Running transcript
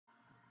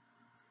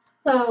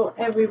Hello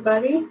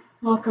everybody,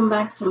 welcome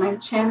back to my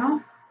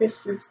channel.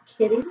 This is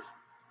Kitty,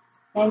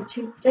 and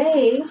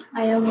today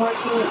I am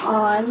working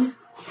on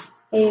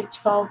a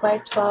 12 by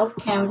 12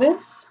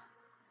 canvas.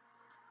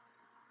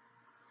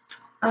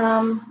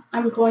 I'm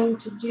going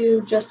to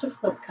do just a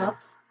flip cup,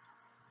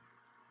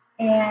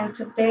 and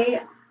today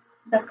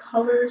the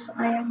colors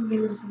I am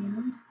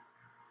using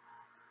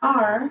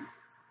are,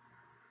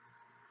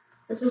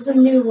 this is a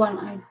new one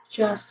I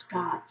just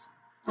got.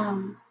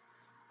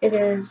 It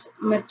is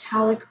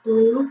Metallic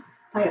Blue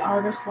by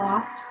Artist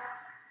Loft.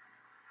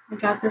 I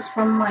got this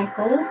from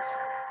Michael's.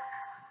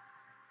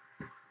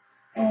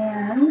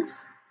 And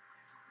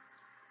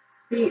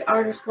the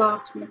Artist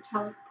Loft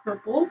Metallic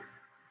Purple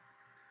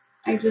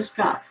I just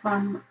got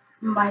from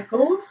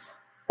Michael's.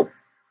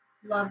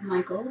 Love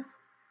Michael's.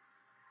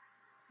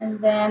 And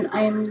then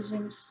I am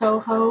using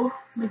Soho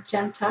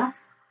Magenta,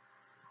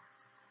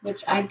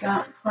 which I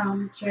got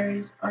from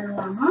Jerry's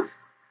Artorama.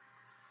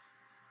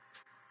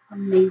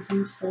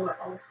 Amazing store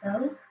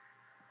also.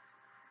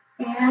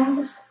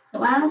 And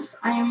last,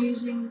 I am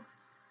using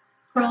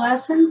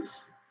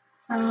Pearlescence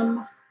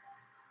from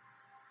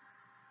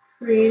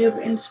Creative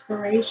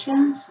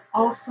Inspirations,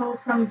 also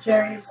from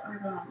Jerry's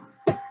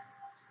Artorama.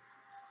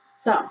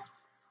 So,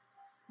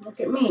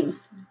 look at me.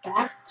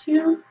 Back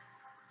to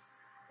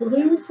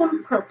blues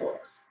and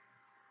purples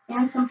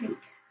and some pink.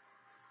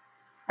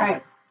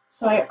 Alright,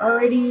 so I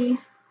already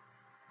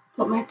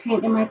put my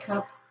paint in my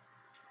cup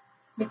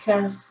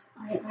because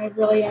I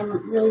really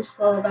am really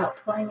slow about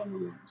pouring it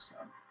in there. So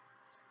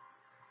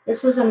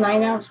this is a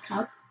 9-ounce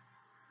cup,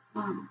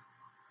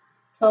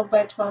 12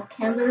 by 12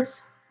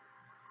 canvas.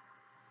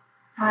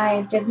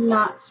 I did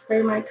not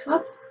spray my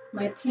cup.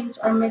 My paints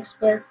are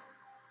mixed with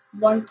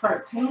 1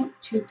 part paint,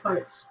 2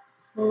 parts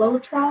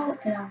Floetrol,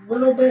 and a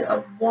little bit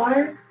of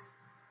water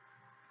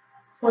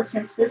for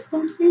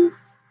consistency.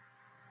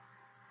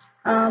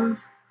 So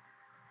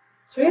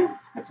yeah,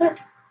 that's it.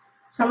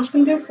 So I'm just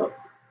going to do it for,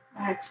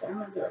 actually, I'm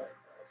going to do it like this.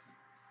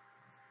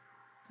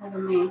 Look at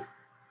me.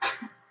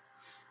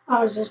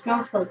 I was just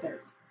going for a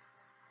bit.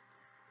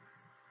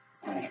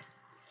 Alright.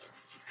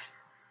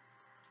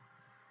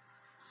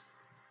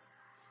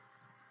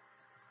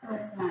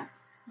 Like that.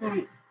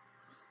 Alright.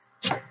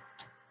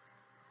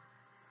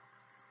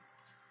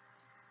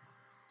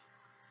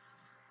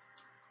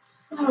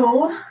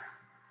 So,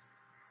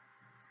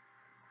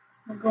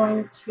 I'm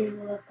going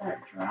to let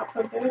that drop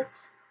a bit.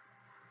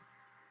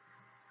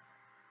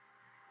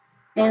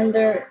 And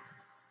there,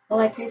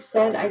 like I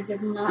said, I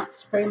did not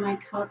spray my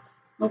cup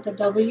with a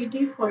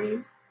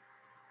WD-40,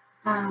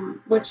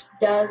 which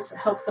does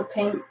help the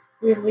paint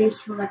release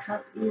from the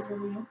cup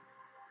easily.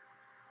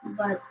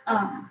 But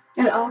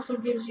it also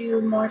gives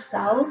you more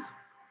cells,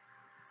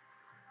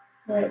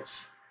 which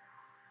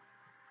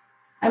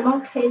I'm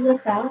okay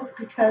with that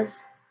because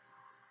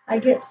I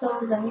get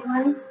cells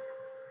anyway.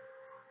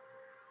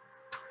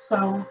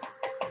 So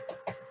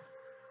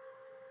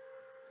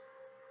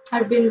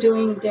I've been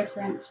doing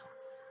different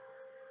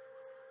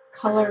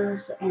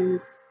colors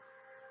and,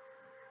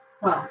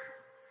 well,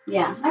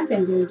 yeah, I've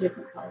been doing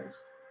different colors.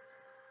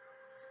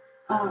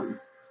 I'm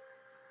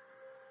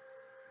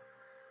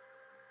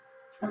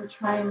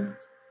trying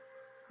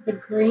the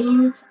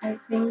greens, I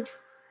think.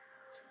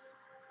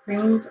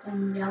 Greens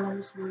and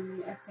yellows,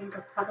 maybe, I think,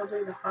 are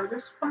probably the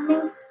hardest for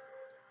me.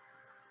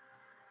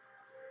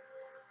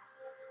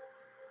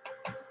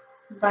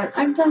 But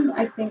I've done,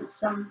 I think,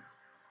 some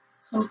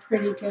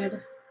pretty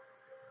good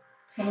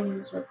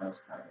paintings with those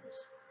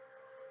colors.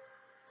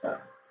 So,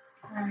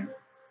 alright.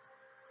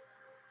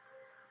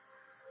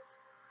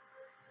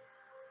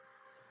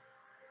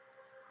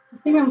 I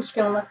think I'm just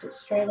going to lift it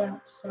straight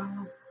up, so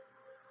I'm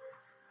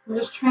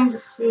just trying to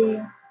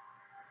see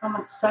how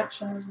much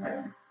section is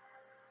there.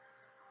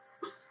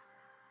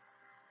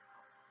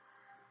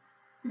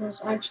 There's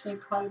actually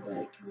quite a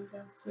bit. Can you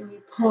guys see me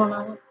pulling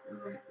on it?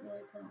 Really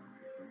pulling on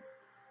it.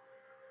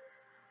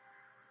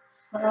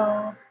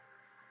 So,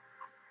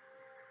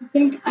 I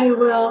think I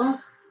will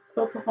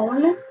poke a hole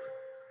in it.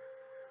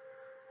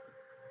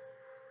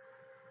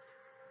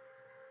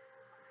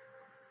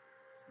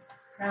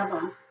 Grab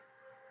a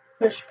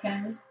push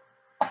pin,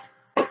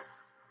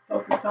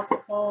 poke a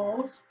couple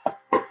holes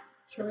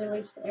to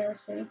release the air,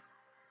 see?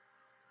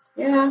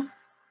 Yeah,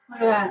 look at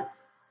that.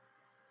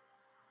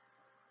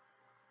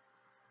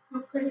 How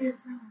pretty is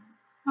that?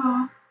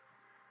 Oh,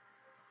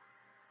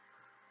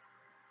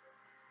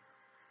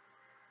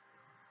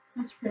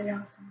 that's pretty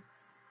awesome.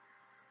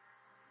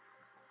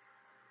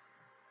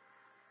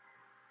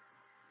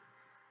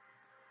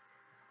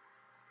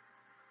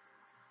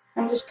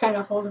 I'm just kind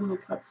of holding the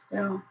cup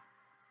still,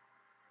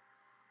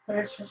 but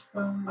it's just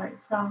flowing by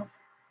itself.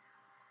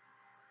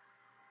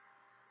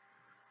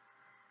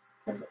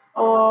 Because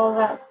all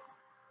that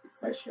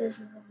pressure is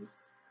released.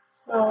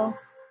 So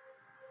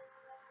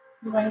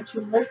I'm going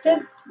to lift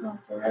it and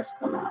let the rest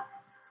come out.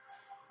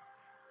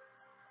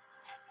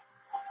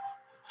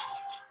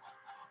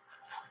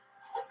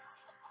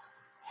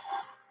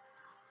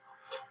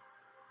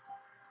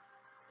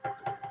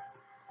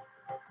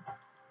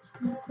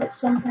 Put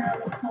some here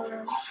on the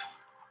corner.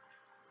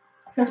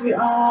 Because we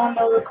all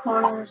know the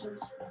corners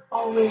is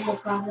always a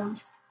problem.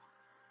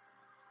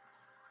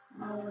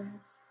 Always.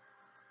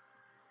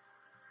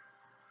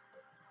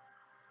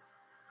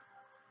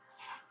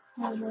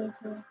 That was really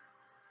cool.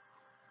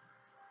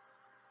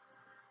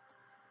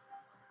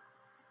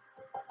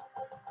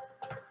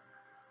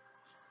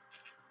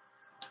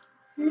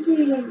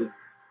 Pretty.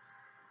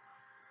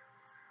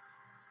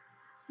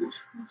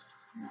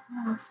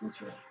 Oh,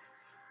 that's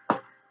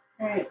right.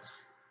 Alright.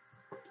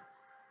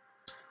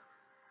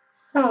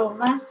 So,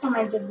 last time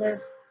I did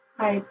this,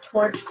 I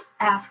torched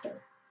after.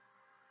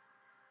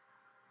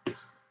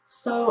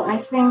 So, I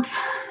think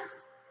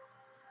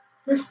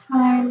this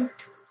time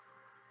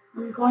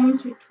I'm going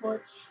to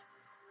torch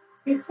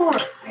before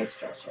I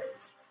stretch it.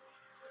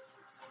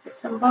 Get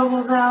some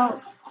bubbles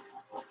out.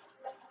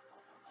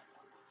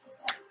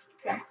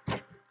 Okay,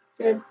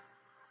 good.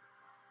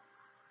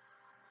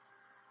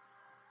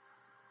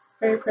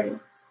 Very pretty.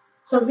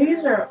 So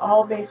these are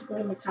all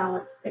basically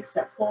metallics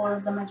except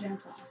for the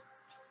magenta.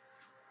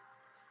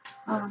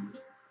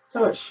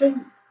 So it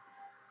should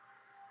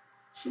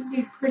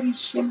be pretty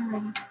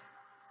shimmery.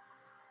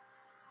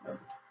 So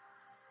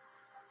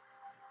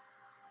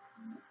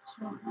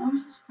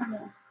I'm just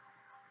gonna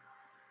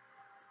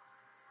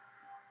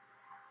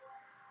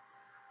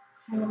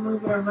kind of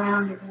move it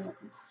around a bit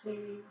and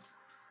see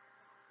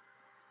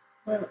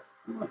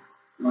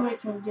what I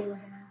can do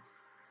here.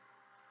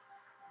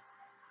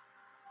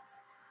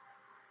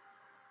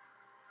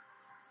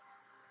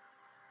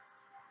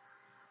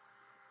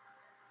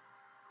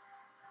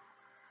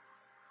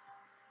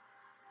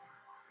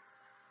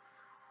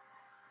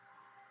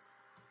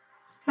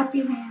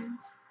 Happy hands.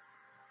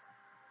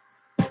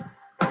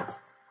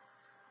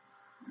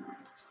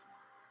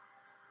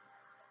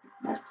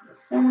 Back to the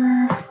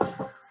center.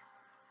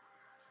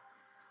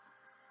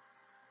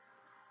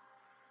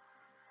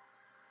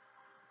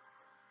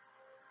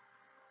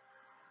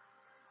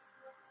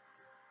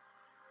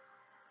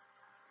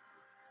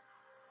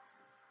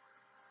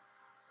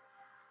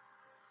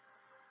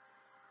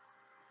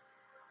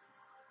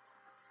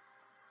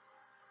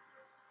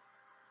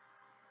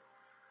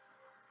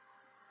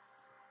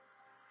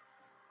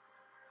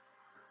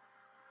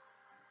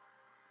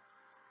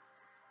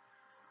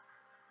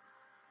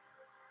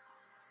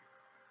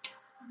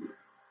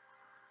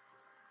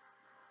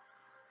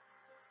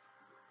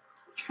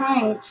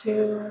 Trying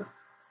to,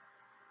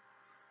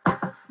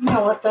 you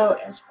know what though,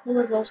 as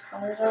cool as those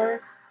colors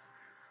are,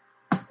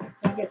 if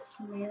they get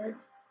smeared,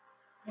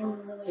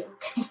 I'm really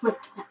okay with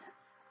that.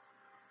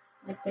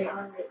 Like they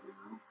are right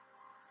now.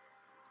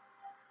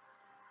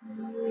 I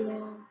really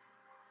am.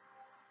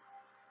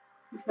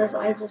 Because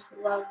I just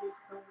love these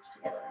colors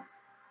together.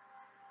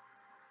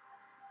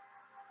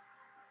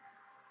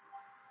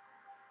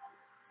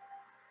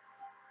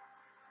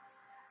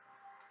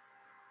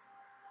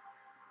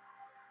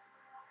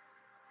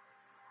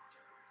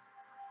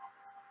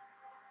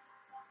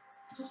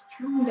 Just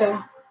trying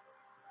to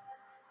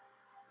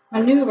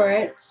maneuver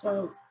it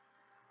so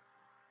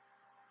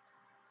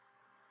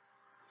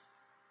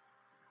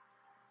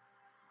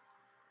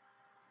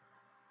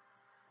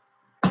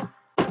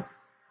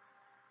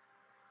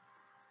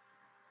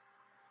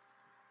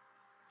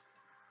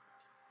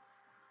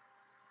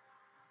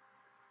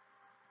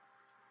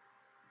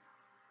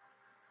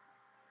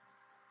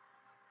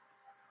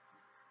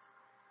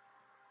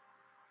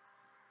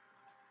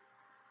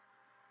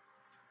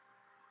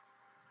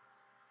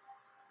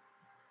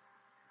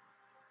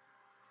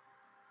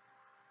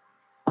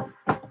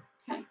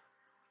okay.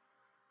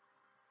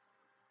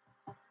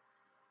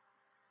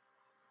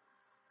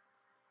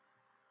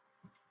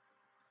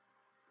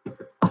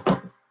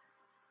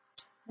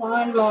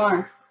 One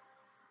more.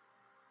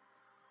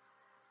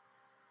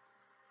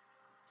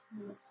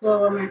 Feel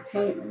where my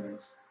paint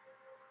is.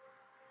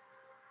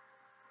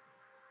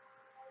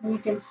 And you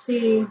can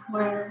see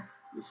where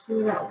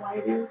that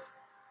white is.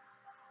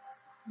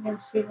 You can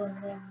see where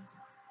it is.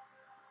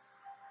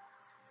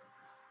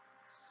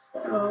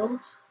 So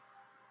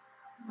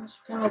I'm just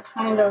gonna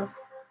kind of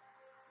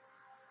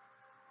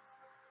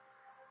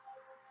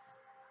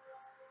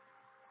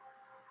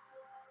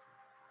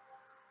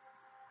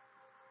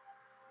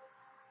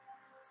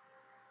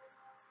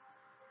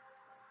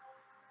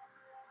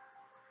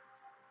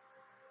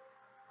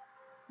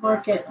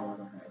work it a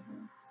little bit here.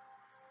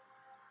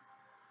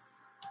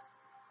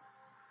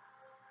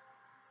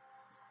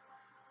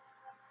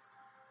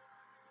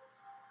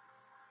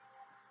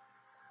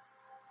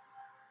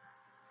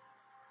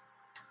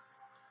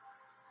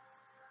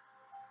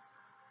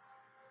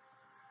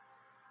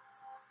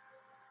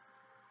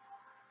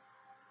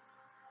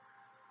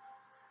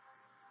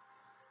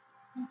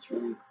 That's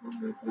really cool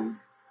right there.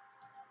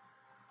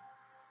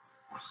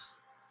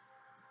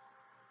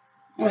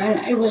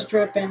 And it was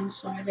dripping,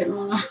 so I didn't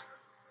want to,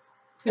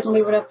 couldn't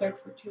leave it up there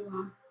for too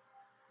long.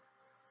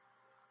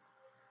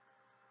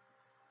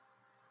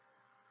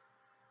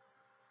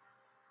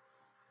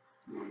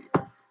 Alright,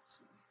 let's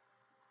see.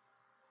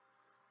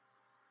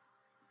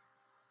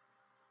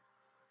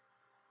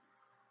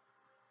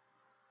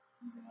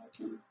 Maybe I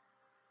can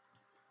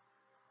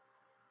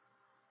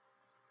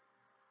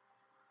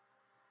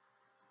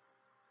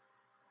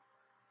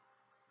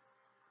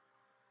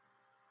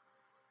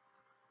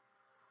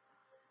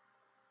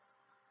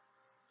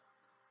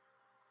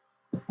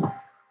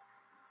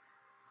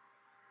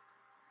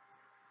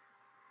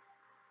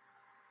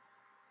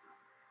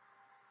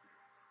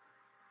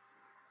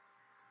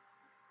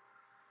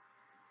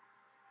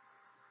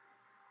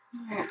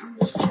Alright, I'm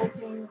just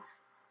checking.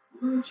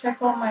 I'm going to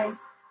check all my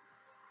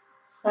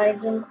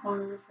sides and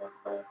corners real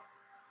quick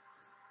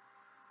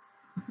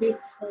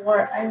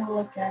before I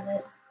look at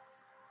it.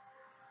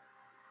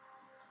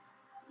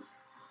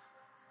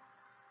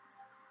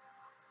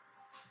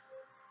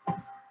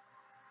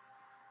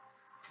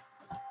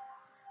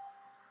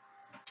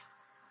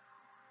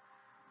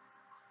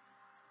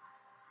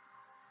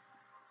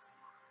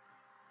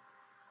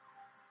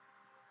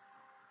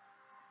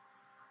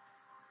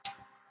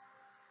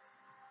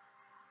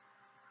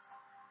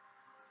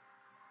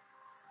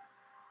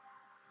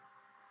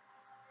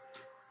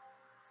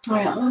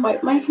 Alright, I'm going to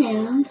wipe my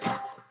hands.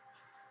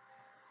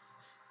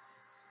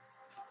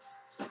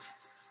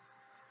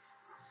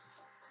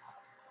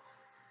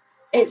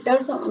 It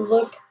doesn't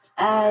look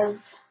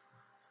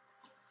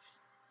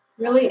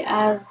really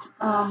as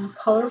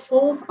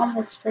colorful on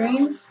the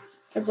screen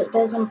as it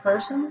does in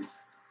person.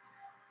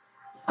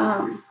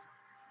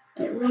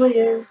 It really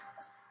is.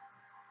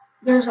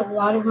 There's a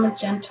lot of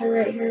magenta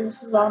right here.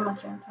 This is all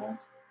magenta.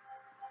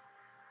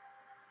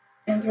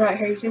 And right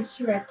here, you can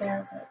see right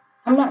there, but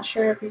I'm not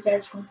sure if you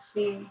guys can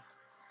see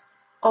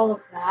all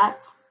of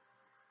that.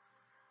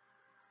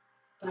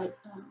 But,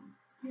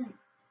 yeah.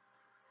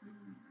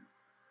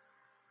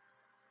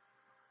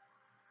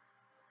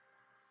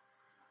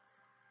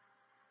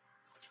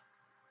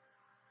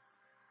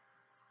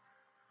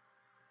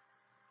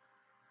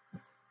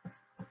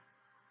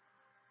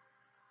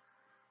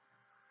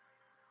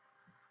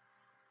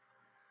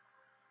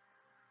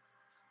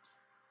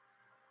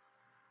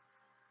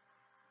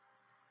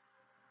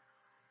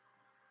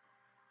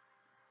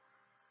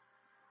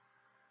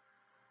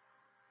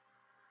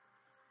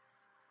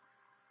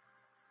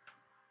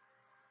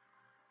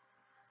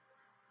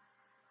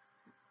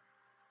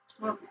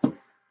 Okay.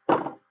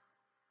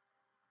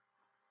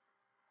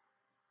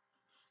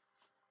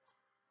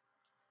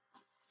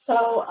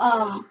 So,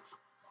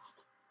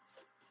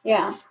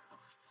 yeah.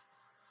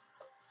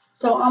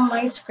 So on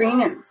my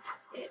screen,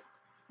 it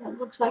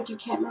looks like you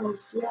can't really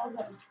see all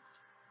the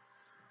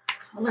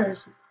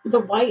colors.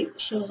 The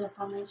white shows up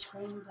on my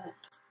screen, but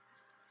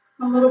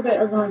a little bit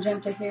of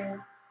magenta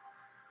here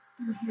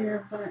and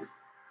here, but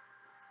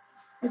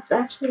it's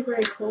actually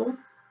very cool.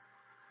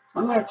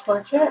 So I'm going to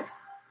torch it.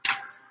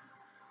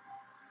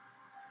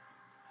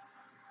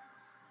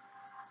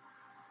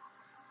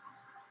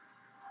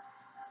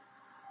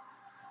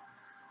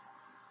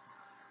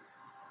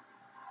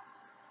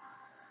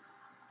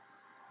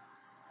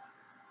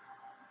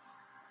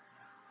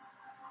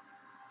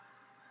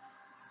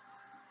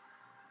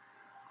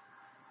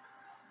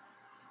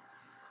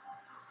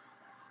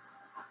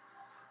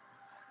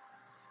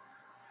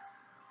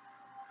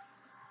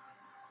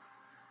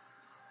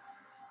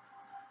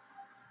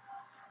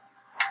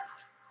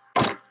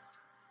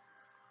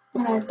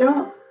 And I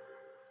don't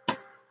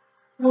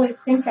really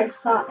think I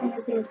saw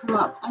anything come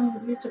up. I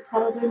mean, these are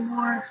probably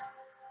more,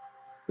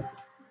 I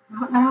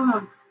don't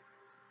know.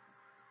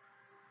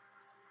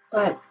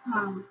 But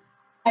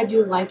I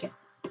do like it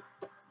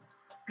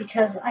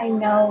because I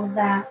know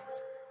that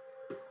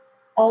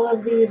all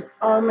of these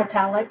are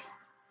metallic,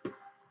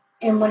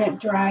 and when it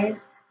dries,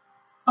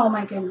 oh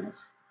my goodness,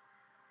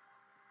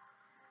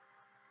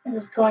 it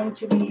is going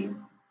to be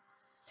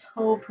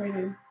so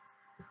pretty,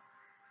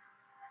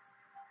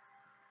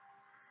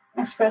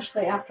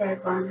 especially after I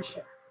varnish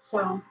it.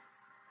 So,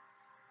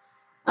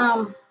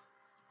 and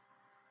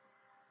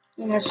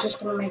it's just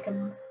going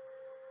to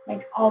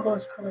make all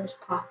those colors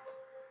pop.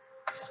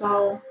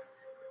 So,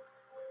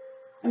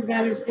 and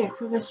that is it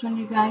for this one,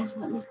 you guys.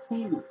 Let me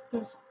clean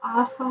this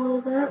off a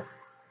little bit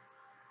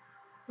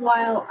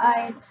while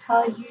I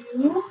tell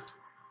you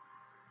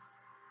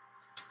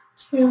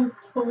to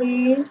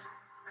please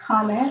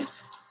comment.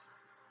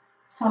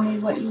 Tell me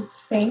what you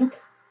think.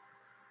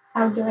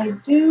 How did I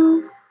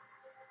do?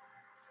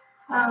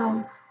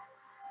 I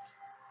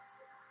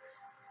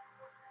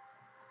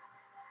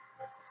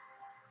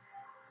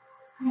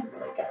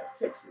really gotta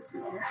fix this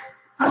mirror.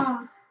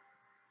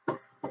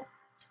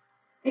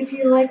 If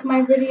you like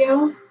my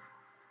video,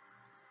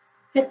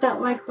 hit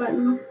that like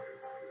button,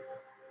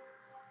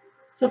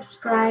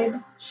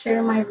 subscribe,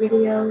 share my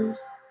videos,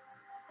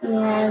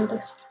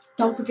 and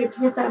don't forget to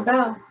hit that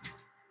bell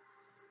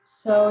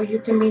so you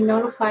can be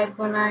notified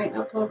when I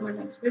upload my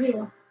next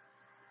video.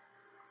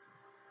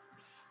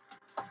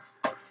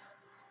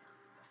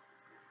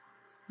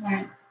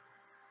 Alright,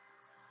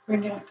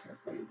 bring it up here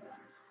for you guys.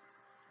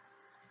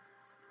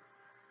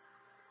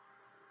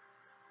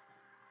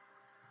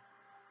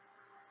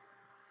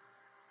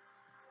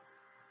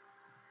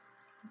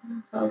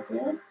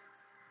 Focus.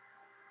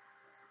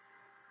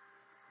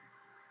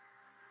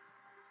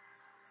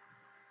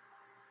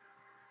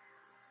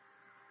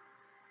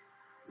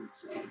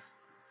 Let's see.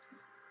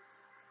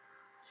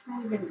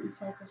 Try to get it in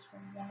focus for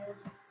you guys.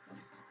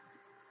 It's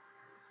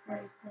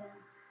very cool.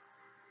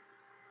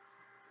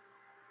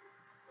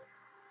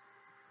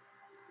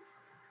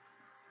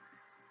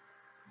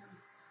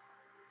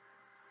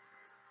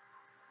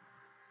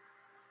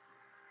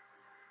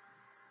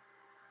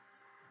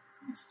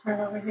 Let's start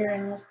over here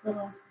in this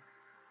little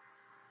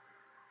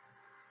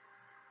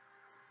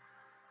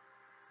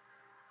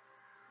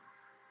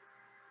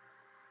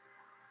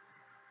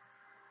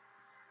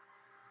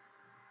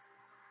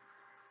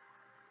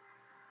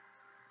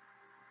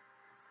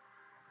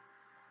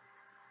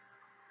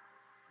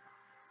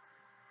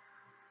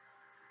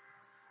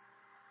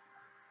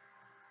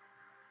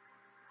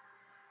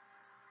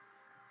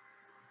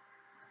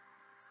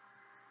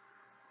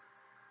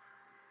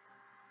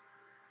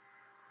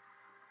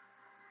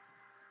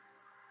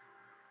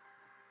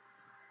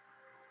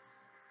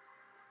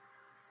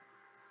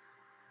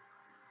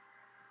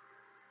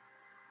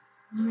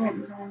Alright,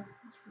 you guys.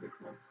 That's pretty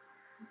cool.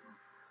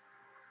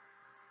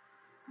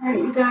 Alright,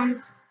 you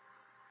guys.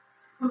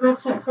 Well,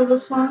 that's it for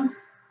this one.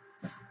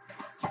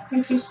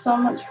 Thank you so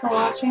much for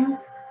watching.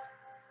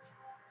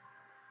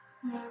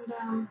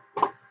 And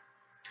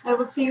I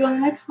will see you on the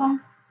next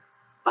one.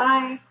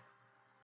 Bye.